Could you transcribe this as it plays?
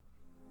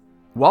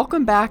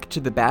Welcome back to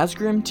the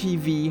Basgrim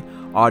TV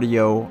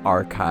audio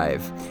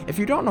archive. If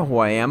you don't know who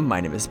I am, my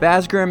name is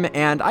Basgrim,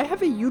 and I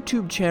have a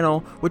YouTube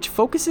channel which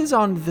focuses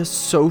on the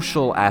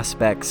social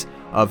aspects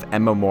of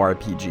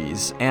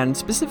MMORPGs, and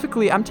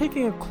specifically I'm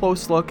taking a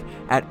close look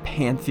at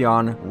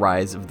Pantheon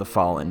Rise of the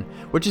Fallen,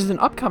 which is an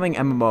upcoming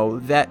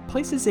MMO that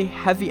places a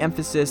heavy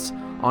emphasis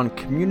on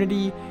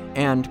community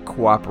and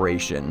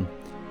cooperation.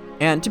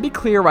 And to be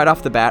clear right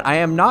off the bat, I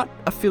am not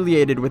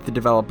affiliated with the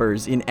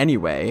developers in any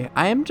way.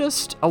 I am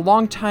just a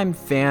longtime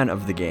fan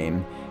of the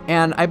game,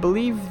 and I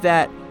believe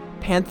that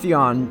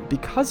Pantheon,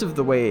 because of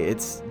the way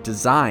it's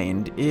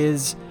designed,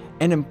 is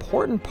an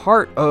important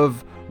part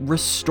of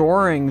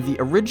restoring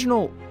the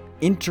original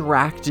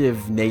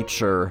interactive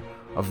nature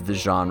of the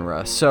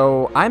genre.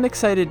 So I'm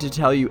excited to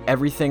tell you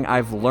everything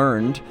I've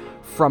learned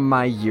from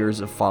my years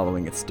of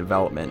following its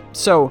development.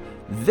 So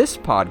this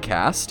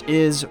podcast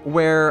is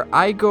where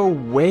I go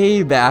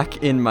way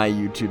back in my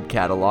YouTube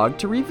catalog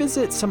to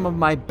revisit some of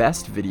my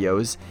best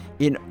videos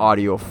in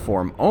audio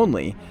form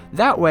only.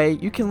 That way,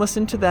 you can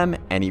listen to them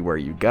anywhere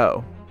you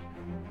go.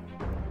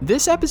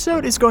 This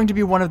episode is going to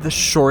be one of the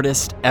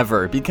shortest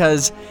ever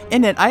because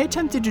in it, I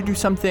attempted to do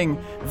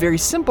something very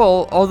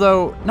simple,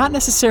 although not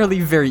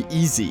necessarily very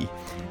easy.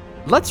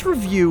 Let's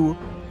review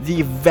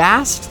the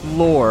vast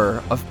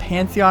lore of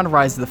Pantheon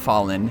Rise of the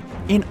Fallen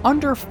in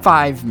under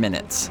 5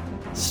 minutes.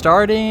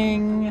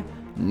 Starting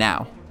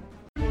now.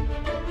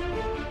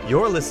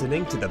 You're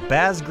listening to the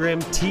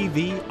Basgrim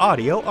TV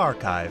audio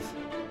archive.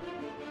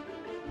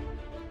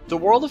 The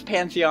world of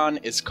Pantheon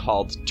is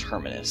called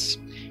Terminus.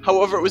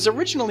 However, it was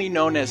originally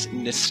known as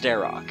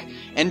Nisterok,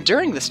 and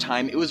during this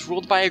time it was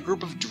ruled by a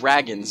group of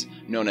dragons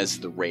known as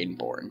the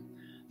Rainborn.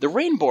 The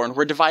Rainborn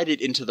were divided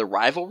into the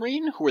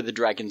Rivalrine, who were the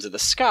dragons of the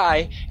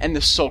sky, and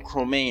the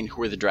Solcromain, who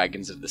were the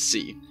dragons of the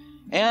sea.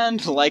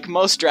 And, like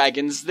most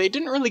dragons, they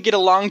didn't really get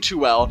along too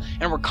well,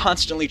 and were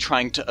constantly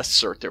trying to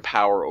assert their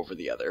power over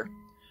the other.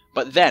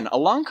 But then,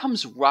 along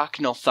comes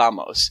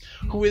Thamos,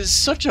 who is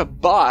such a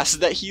boss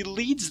that he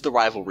leads the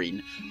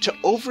Rivalrine to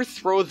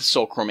overthrow the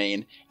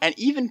Solcromain, and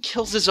even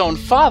kills his own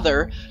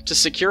father to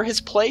secure his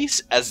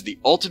place as the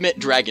ultimate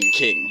Dragon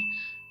King.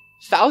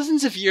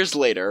 Thousands of years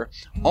later,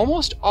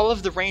 almost all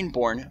of the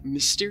Rainborn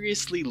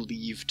mysteriously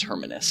leave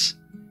Terminus.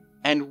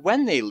 And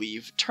when they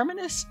leave,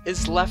 Terminus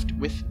is left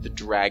with the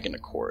Dragon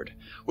Accord,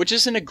 which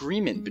is an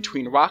agreement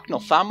between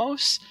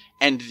Thamos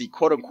and the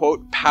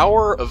quote-unquote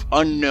power of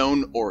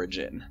unknown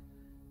origin.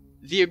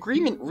 The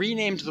agreement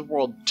renamed the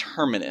world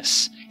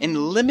Terminus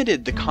and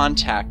limited the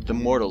contact the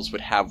mortals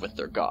would have with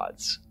their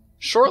gods.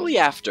 Shortly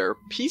after,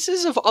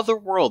 pieces of other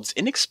worlds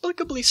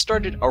inexplicably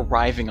started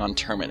arriving on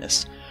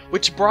Terminus,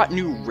 which brought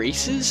new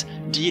races,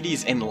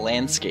 deities, and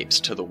landscapes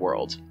to the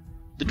world.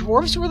 The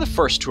dwarves were the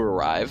first to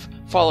arrive,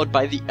 followed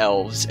by the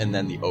elves and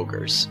then the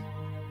ogres.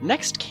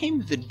 Next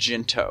came the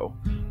Jinto,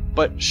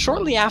 but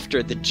shortly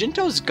after, the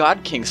Jinto's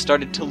god king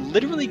started to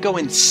literally go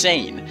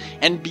insane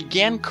and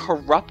began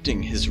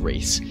corrupting his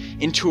race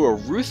into a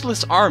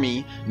ruthless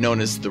army known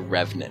as the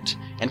Revenant,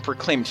 and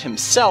proclaimed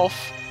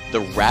himself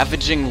the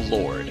Ravaging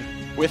Lord.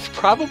 With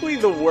probably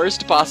the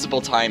worst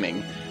possible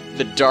timing,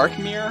 the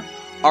Darkmere,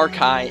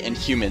 Archai, and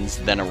humans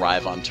then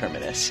arrive on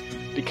Terminus,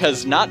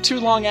 because not too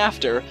long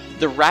after,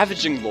 the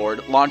Ravaging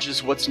Lord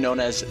launches what's known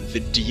as the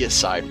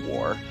Deicide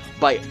War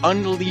by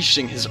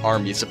unleashing his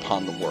armies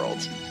upon the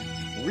world.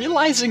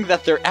 Realizing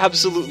that they're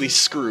absolutely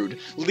screwed,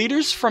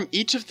 leaders from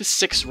each of the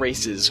 6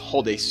 races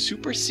hold a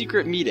super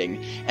secret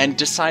meeting and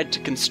decide to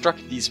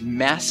construct these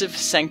massive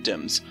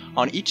sanctums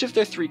on each of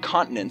their 3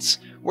 continents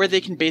where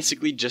they can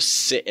basically just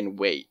sit and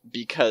wait,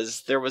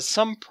 because there was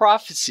some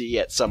prophecy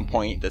at some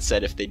point that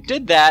said if they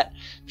did that,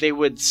 they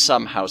would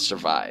somehow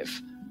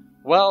survive.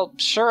 Well,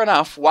 sure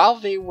enough, while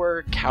they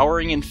were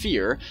cowering in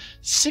fear,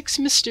 6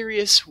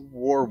 mysterious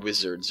war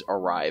wizards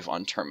arrive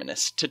on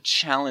Terminus to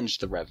challenge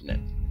the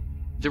Revenant.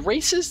 The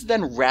races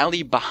then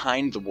rally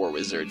behind the war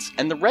wizards,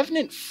 and the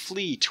Revenant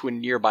flee to a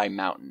nearby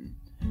mountain.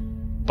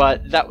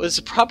 But that was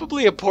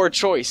probably a poor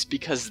choice,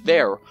 because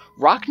there,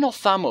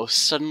 Thamos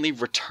suddenly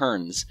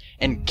returns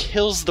and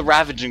kills the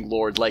Ravaging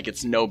Lord like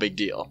it's no big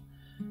deal.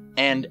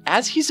 And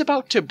as he's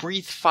about to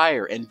breathe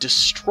fire and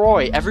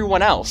destroy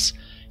everyone else,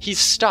 he's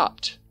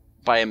stopped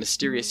by a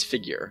mysterious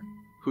figure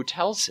who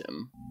tells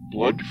him,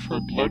 "Blood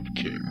for blood,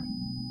 King.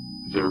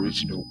 There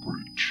is no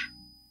breach."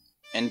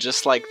 And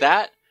just like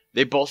that,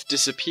 they both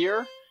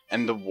disappear,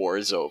 and the war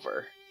is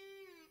over.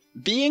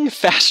 Being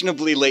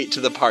fashionably late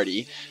to the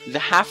party, the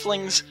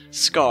halflings,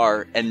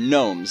 Scar, and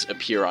gnomes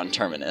appear on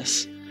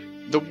Terminus.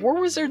 The war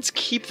wizards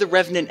keep the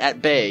Revenant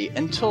at bay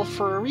until,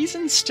 for a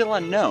reason still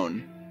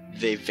unknown,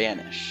 they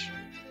vanish.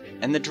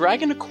 And the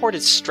Dragon Accord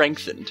is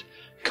strengthened,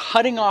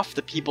 cutting off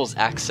the people's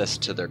access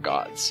to their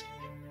gods.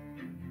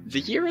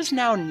 The year is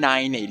now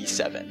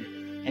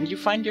 987, and you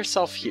find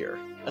yourself here,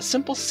 a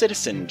simple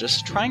citizen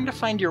just trying to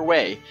find your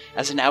way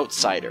as an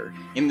outsider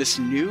in this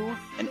new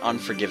and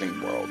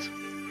unforgiving world.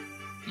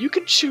 You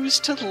could choose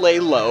to lay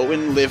low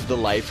and live the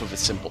life of a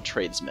simple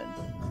tradesman.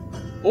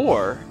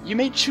 Or you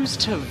may choose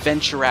to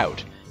venture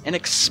out and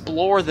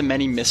explore the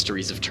many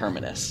mysteries of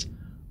Terminus.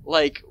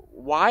 Like,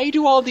 why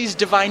do all these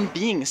divine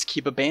beings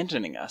keep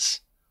abandoning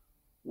us?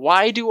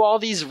 Why do all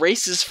these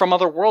races from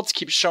other worlds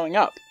keep showing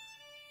up?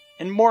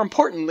 And more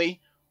importantly,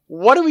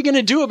 what are we going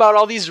to do about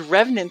all these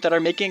Revenant that are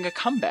making a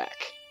comeback?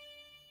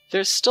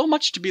 There's still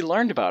much to be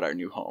learned about our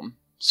new home,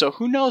 so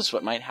who knows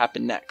what might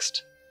happen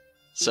next.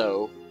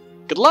 So,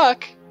 good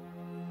luck!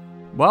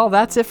 Well,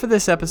 that's it for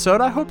this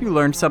episode. I hope you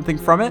learned something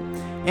from it.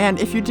 And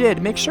if you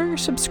did, make sure you're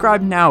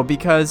subscribed now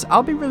because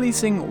I'll be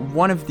releasing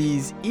one of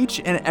these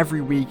each and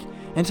every week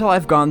until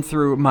I've gone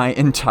through my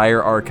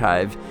entire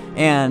archive.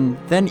 And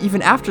then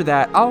even after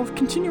that, I'll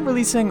continue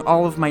releasing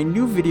all of my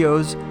new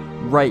videos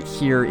right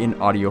here in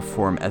audio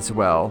form as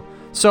well.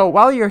 So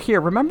while you're here,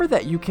 remember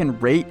that you can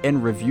rate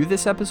and review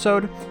this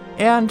episode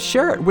and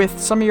share it with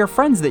some of your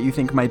friends that you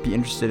think might be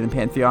interested in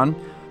Pantheon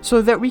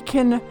so that we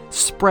can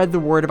spread the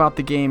word about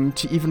the game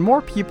to even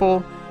more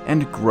people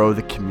and grow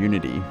the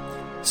community.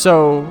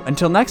 So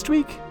until next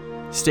week,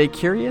 stay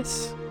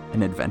curious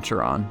and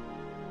adventure on.